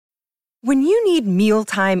When you need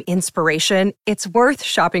mealtime inspiration, it's worth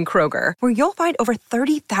shopping Kroger, where you'll find over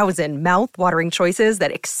 30,000 mouth-watering choices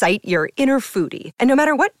that excite your inner foodie. And no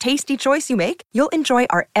matter what tasty choice you make, you'll enjoy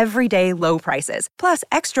our everyday low prices, plus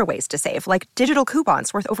extra ways to save, like digital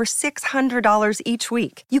coupons worth over $600 each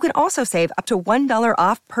week. You can also save up to $1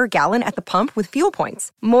 off per gallon at the pump with fuel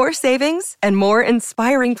points. More savings and more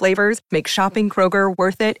inspiring flavors make shopping Kroger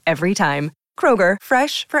worth it every time. Kroger,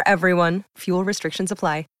 fresh for everyone. Fuel restrictions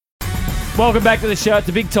apply. Welcome back to the show. It's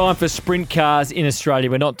a big time for sprint cars in Australia.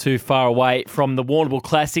 We're not too far away from the Warrnambool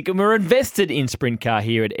Classic, and we're invested in sprint car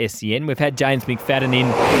here at SEN. We've had James McFadden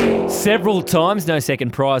in several times, no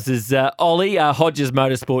second prizes. Ollie, Hodges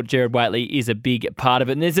Motorsport, Gerard Whateley is a big part of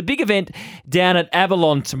it. And there's a big event down at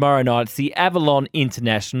Avalon tomorrow night. It's the Avalon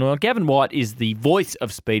International. Gavin White is the voice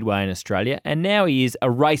of Speedway in Australia, and now he is a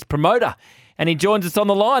race promoter. And he joins us on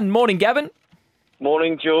the line. Morning, Gavin.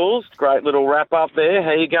 Morning, Jules. Great little wrap-up there.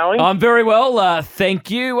 How you going? I'm very well,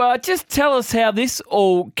 thank you. Just tell us how this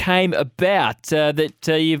all came about, that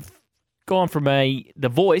you've gone from the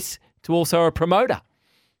voice to also a promoter.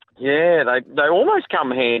 Yeah, they almost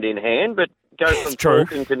come hand in hand, but go from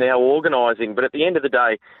talking to now organising. But at the end of the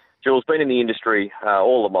day, Jules, been in the industry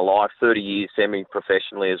all of my life, 30 years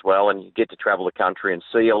semi-professionally as well, and you get to travel the country and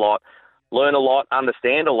see a lot, learn a lot,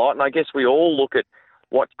 understand a lot, and I guess we all look at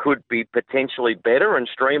what could be potentially better and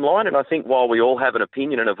streamlined. And I think while we all have an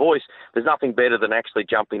opinion and a voice, there's nothing better than actually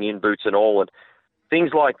jumping in, boots and all. And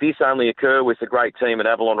things like this only occur with the great team at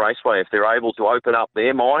Avalon Raceway if they're able to open up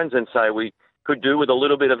their minds and say we could do with a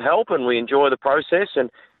little bit of help and we enjoy the process and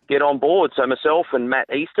get on board. So myself and Matt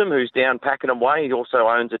Eastham, who's down Pakenham Way, he also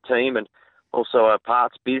owns a team and also a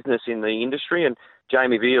parts business in the industry, and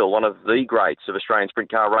Jamie Veal, one of the greats of Australian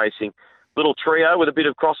sprint car racing. Little trio with a bit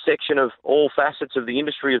of cross-section of all facets of the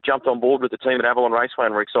industry have jumped on board with the team at Avalon Raceway,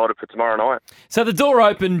 and we're excited for tomorrow night. So the door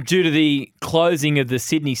opened due to the closing of the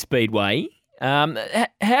Sydney Speedway. How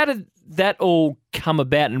did that all come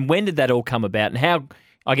about, and when did that all come about, and how,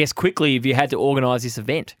 I guess, quickly have you had to organise this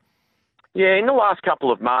event? Yeah, in the last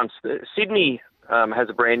couple of months, Sydney has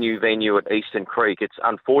a brand new venue at Eastern Creek. It's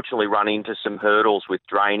unfortunately run into some hurdles with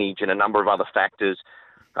drainage and a number of other factors,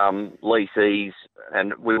 leasees,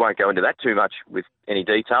 and we won't go into that too much with any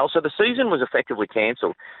detail. So the season was effectively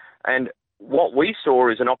cancelled. And what we saw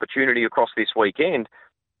is an opportunity across this weekend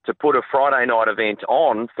to put a Friday night event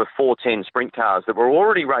on for 410 sprint cars that were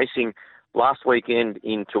already racing last weekend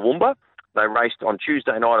in Toowoomba. They raced on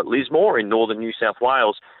Tuesday night at Lismore in northern New South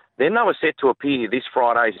Wales. Then they were set to appear this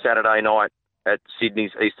Friday, Saturday night at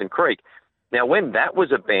Sydney's Eastern Creek. Now, when that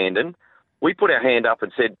was abandoned, we put our hand up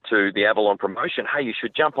and said to the Avalon promotion, hey, you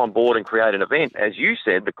should jump on board and create an event. As you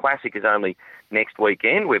said, the Classic is only next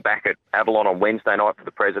weekend. We're back at Avalon on Wednesday night for the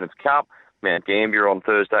President's Cup, Mount Gambier on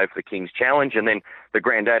Thursday for the King's Challenge, and then the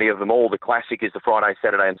granddaddy of them all, the Classic, is the Friday,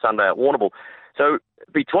 Saturday and Sunday at Warrnambool. So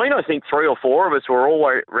between, I think, 3 or 4 of us were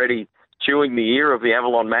already chewing the ear of the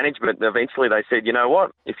Avalon management, and eventually they said, you know what,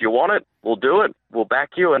 if you want it, we'll do it, we'll back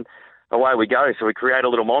you, and away we go. So we create a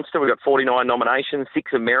little monster. We've got 49 nominations,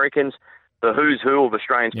 6 Americans, the who's who of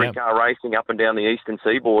Australian sprint car racing up and down the eastern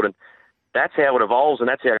seaboard, and that's how it evolves, and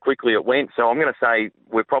that's how quickly it went. So I'm going to say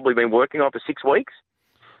we've probably been working on it for 6 weeks.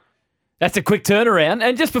 That's a quick turnaround.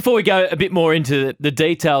 And just before we go a bit more into the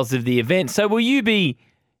details of the event, so will you be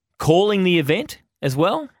calling the event as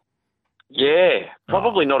well? Yeah,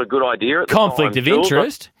 probably not a good idea at the conflict time, of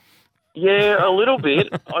interest. Yeah, a little bit.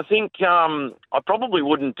 I think I probably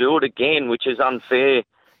wouldn't do it again, which is unfair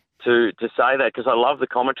to say that, because I love the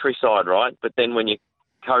commentary side, right? But then when you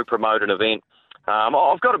co-promote an event,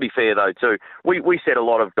 I've got to be fair though too. We set a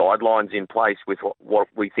lot of guidelines in place with what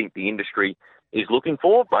we think the industry is looking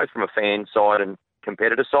for, both from a fan side and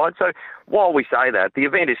competitor side. So while we say that, the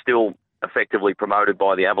event is still effectively promoted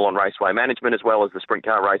by the Avalon Raceway Management as well as the Sprint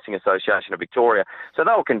Car Racing Association of Victoria. So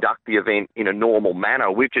they'll conduct the event in a normal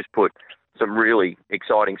manner. We've just put some really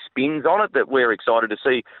exciting spins on it that we're excited to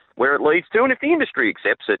see where it leads to. And if the industry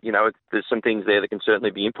accepts it, you know, there's some things there that can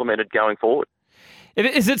certainly be implemented going forward.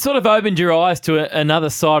 Is it sort of opened your eyes to another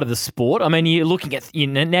side of the sport? I mean, now you're looking at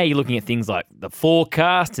things like the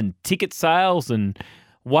forecast and ticket sales and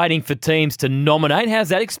waiting for teams to nominate. How's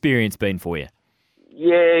that experience been for you?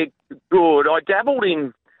 Yeah, good. I dabbled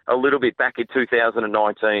in a little bit back in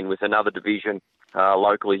 2019 with another division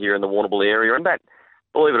locally here in the Warrnambool area, and that,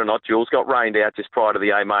 believe it or not, Jules, got rained out just prior to the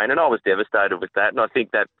A-Main, and I was devastated with that, and I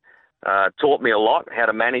think that taught me a lot how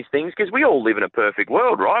to manage things, because we all live in a perfect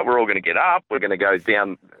world, right? We're all going to get up, we're going to go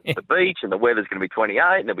down the beach, and the weather's going to be 28,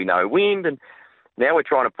 and there'll be no wind, and now we're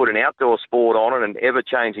trying to put an outdoor sport on it, an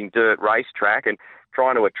ever-changing dirt racetrack, and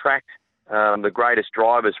trying to attract the greatest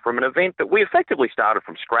drivers from an event that we effectively started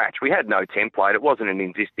from scratch. We had no template. It wasn't an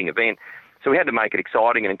existing event. So we had to make it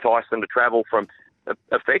exciting and entice them to travel from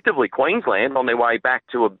effectively Queensland on their way back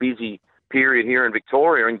to a busy period here in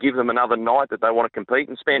Victoria and give them another night that they want to compete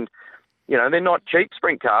and spend. You know, they're not cheap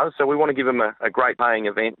sprint cars, so we want to give them a great paying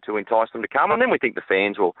event to entice them to come. And then we think the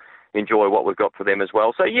fans will enjoy what we've got for them as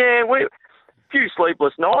well. So, yeah, we're a few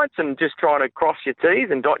sleepless nights and just trying to cross your T's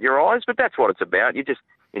and dot your I's, but that's what it's about. You just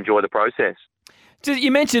enjoy the process. So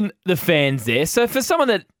you mentioned the fans there. So for someone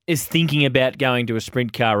that is thinking about going to a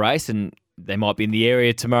sprint car race and they might be in the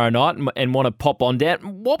area tomorrow night and want to pop on down,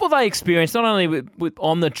 what will they experience not only with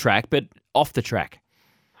on the track but off the track?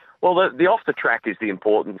 Well, the off the track is the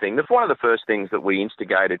important thing. That's one of the first things that we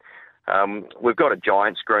instigated. We've got a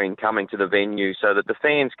giant screen coming to the venue so that the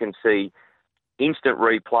fans can see instant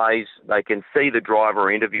replays. They can see the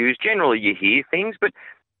driver interviews. Generally, you hear things, but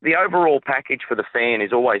the overall package for the fan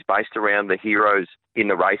is always based around the heroes in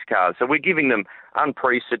the race cars. So we're giving them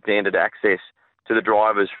unprecedented access to the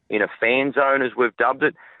drivers in a fan zone, as we've dubbed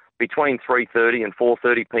it, between 3:30 and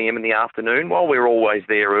 4:30 p.m. in the afternoon. While we're always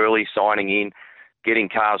there early, signing in, getting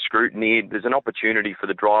cars scrutineered, there's an opportunity for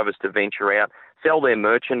the drivers to venture out, sell their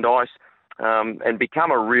merchandise, and become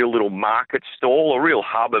a real little market stall, a real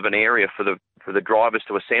hub of an area for the drivers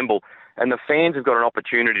to assemble. And the fans have got an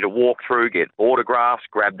opportunity to walk through, get autographs,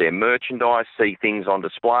 grab their merchandise, see things on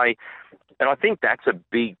display. And I think that's a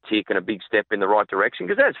big tick and a big step in the right direction,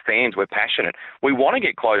 because as fans, we're passionate. We want to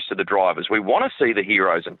get close to the drivers. We want to see the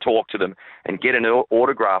heroes and talk to them and get an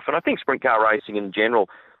autograph. And I think sprint car racing in general,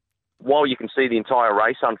 while you can see the entire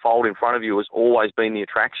race unfold in front of you, has always been the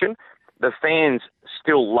attraction. The fans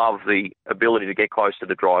still love the ability to get close to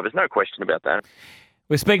the drivers. No question about that.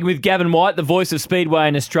 We're speaking with Gavin White, the voice of Speedway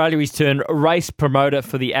in Australia. He's turned race promoter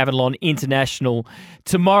for the Avalon International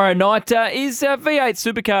tomorrow night. Is V8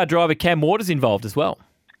 supercar driver Cam Waters involved as well?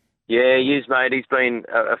 Yeah, he is, mate. He's been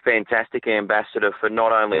a fantastic ambassador for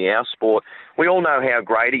not only our sport. We all know how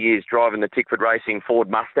great he is driving the Tickford Racing Ford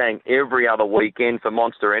Mustang every other weekend for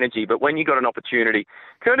Monster Energy. But when you got an opportunity,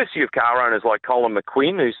 courtesy of car owners like Colin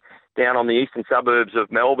McQuinn, who's down on the eastern suburbs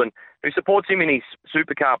of Melbourne, who supports him in his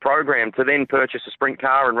supercar program, to then purchase a sprint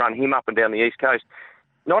car and run him up and down the East Coast.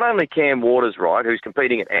 Not only Cam Waters, right, who's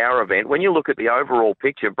competing at our event, when you look at the overall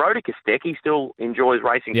picture, Brodie Kostecki still enjoys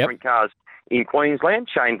racing sprint cars in Queensland.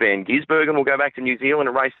 Shane Van Gisbergen will go back to New Zealand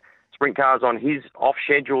and race sprint cars on his off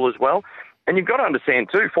schedule as well. And you've got to understand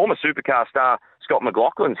too, former supercar star Scott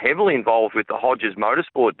McLaughlin's heavily involved with the Hodges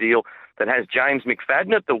Motorsport deal that has James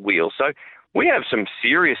McFadden at the wheel. So we have some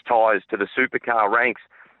serious ties to the supercar ranks.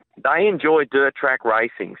 They enjoy dirt track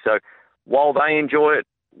racing. So while they enjoy it,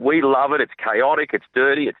 we love it. It's chaotic, it's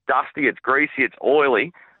dirty, it's dusty, it's greasy, it's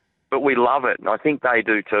oily, but we love it. And I think they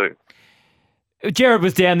do too. Jared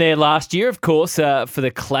was down there last year, of course, for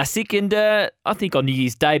the Classic. And I think on New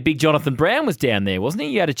Year's Day, Big Jonathan Brown was down there, wasn't he?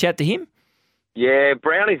 You had a chat to him? Yeah,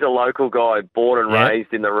 Brownie's a local guy, born and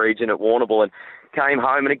raised in the region at Warrnambool, and came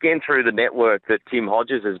home. And again, through the network that Tim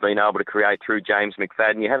Hodges has been able to create through James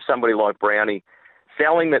McFadden, you have somebody like Brownie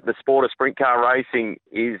selling that the sport of sprint car racing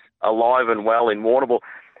is alive and well in Warrnambool.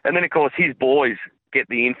 And then, of course, his boys get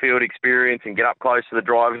the infield experience and get up close to the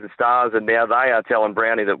drivers and stars, and now they are telling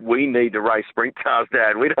Brownie that we need to race sprint cars,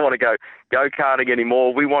 Dad. We don't want to go karting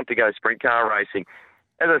anymore. We want to go sprint car racing.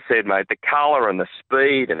 As I said, mate, the colour and the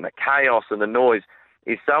speed and the chaos and the noise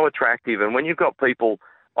is so attractive. And when you've got people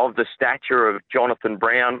of the stature of Jonathan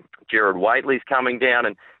Brown, Gerard Whateley's coming down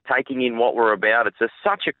and taking in what we're about, it's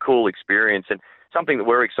such a cool experience and something that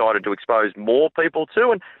we're excited to expose more people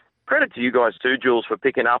to. And credit to you guys too, Jules, for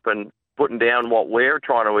picking up and putting down what we're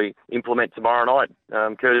trying to implement tomorrow night,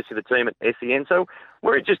 courtesy of the team at SEN. So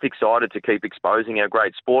we're just excited to keep exposing our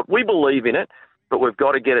great sport. We believe in it, but we've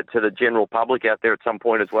got to get it to the general public out there at some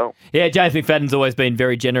point as well. Yeah, James McFadden's always been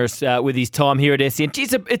very generous with his time here at SEN.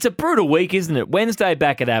 It's a brutal week, isn't it? Wednesday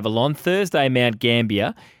back at Avalon, Thursday Mount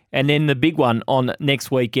Gambier, and then the big one on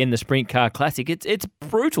next weekend, the Sprint Car Classic. It's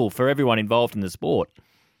brutal for everyone involved in the sport.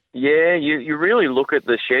 Yeah, you really look at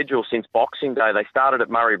the schedule since Boxing Day. They started at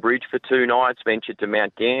Murray Bridge for 2 nights, ventured to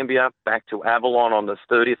Mount Gambier, back to Avalon on the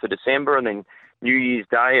 30th of December, and then New Year's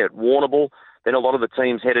Day at Warrnambool. Then a lot of the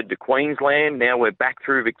teams headed to Queensland. Now we're back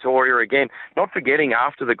through Victoria again. Not forgetting,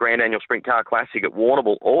 after the Grand Annual Sprint Car Classic at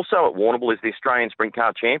Warrnambool, also at Warrnambool is the Australian Sprint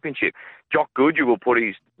Car Championship. Jock Goodyear will put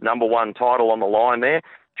his #1 title on the line there.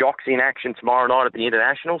 Jock's in action tomorrow night at the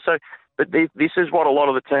International. But this is what a lot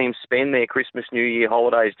of the teams spend their Christmas, New Year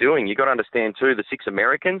holidays doing. You've got to understand too, the 6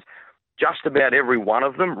 Americans, just about every one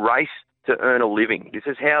of them race to earn a living. This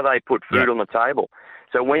is how they put food on the table.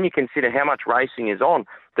 So when you consider how much racing is on,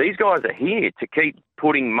 these guys are here to keep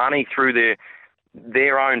putting money through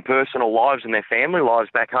their own personal lives and their family lives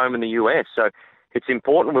back home in the US. So it's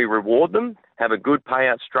important we reward them, have a good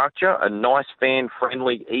payout structure, a nice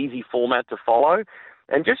fan-friendly, easy format to follow,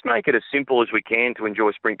 and just make it as simple as we can to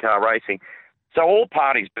enjoy sprint car racing. So all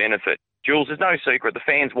parties benefit. Jules, there's no secret. The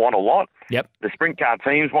fans want a lot. Yep. The sprint car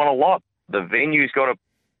teams want a lot. The venue's got to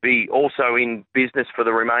be also in business for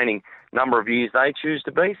the remaining number of years they choose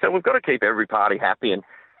to be. So we've got to keep every party happy, and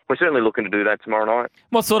we're certainly looking to do that tomorrow night.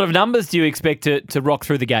 What sort of numbers do you expect to rock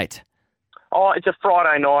through the gate? Oh, it's a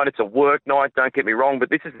Friday night. It's a work night, don't get me wrong, but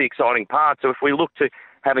this is the exciting part. So if we look to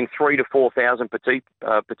having 3,000 to 4,000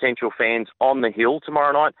 potential fans on the hill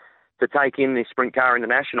tomorrow night to take in this Sprint Car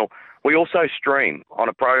International, we also stream on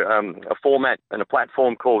a format and a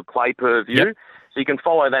platform called Clay Per View. Yep. So you can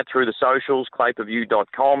follow that through the socials,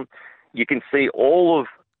 clayperview.com. You can see all of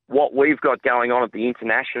what we've got going on at the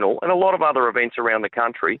International and a lot of other events around the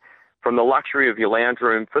country from the luxury of your lounge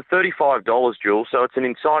room for $35, Jules. So it's an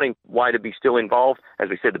exciting way to be still involved. As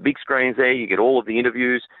we said, the big screen's there. You get all of the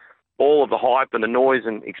interviews, all of the hype and the noise,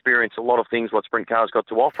 and experience a lot of things what Sprint Car's got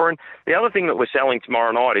to offer. And the other thing that we're selling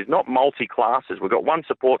tomorrow night is not multi-classes. We've got one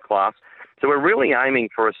support class. So we're really aiming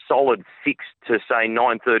for a solid 6 to, say,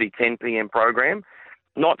 9:30, 10 p.m. program,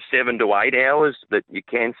 not 7 to 8 hours that you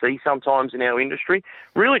can see sometimes in our industry.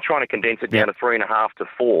 Really trying to condense it down to 3.5 to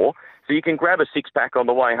 4. So you can grab a six-pack on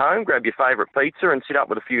the way home, grab your favourite pizza and sit up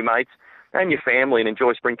with a few mates and your family and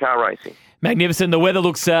enjoy sprint car racing. Magnificent. The weather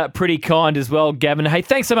looks pretty kind as well, Gavin. Hey,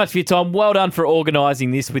 thanks so much for your time. Well done for organising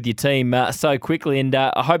this with your team so quickly, and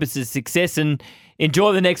I hope it's a success and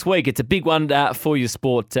enjoy the next week. It's a big one for your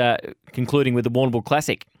sport, concluding with the Warrnambool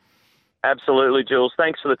Classic. Absolutely, Jules.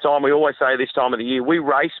 Thanks for the time. We always say this time of the year, we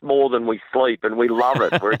race more than we sleep, and we love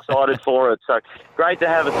it. We're excited for it. So great to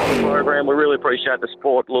have us on the program. We really appreciate the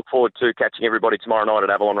support. Look forward to catching everybody tomorrow night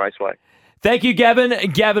at Avalon Raceway. Thank you, Gavin.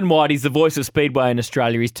 Gavin White, he's the voice of Speedway in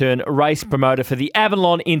Australia. He's turned race promoter for the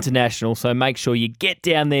Avalon International. So make sure you get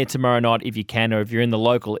down there tomorrow night if you can, or if you're in the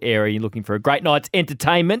local area, you're looking for a great night's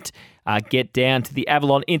entertainment, get down to the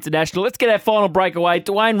Avalon International. Let's get our final breakaway.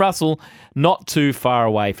 Dwayne Russell, not too far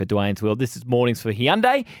away for Dwayne's World. This is Mornings for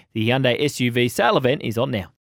Hyundai. The Hyundai SUV sale event is on now.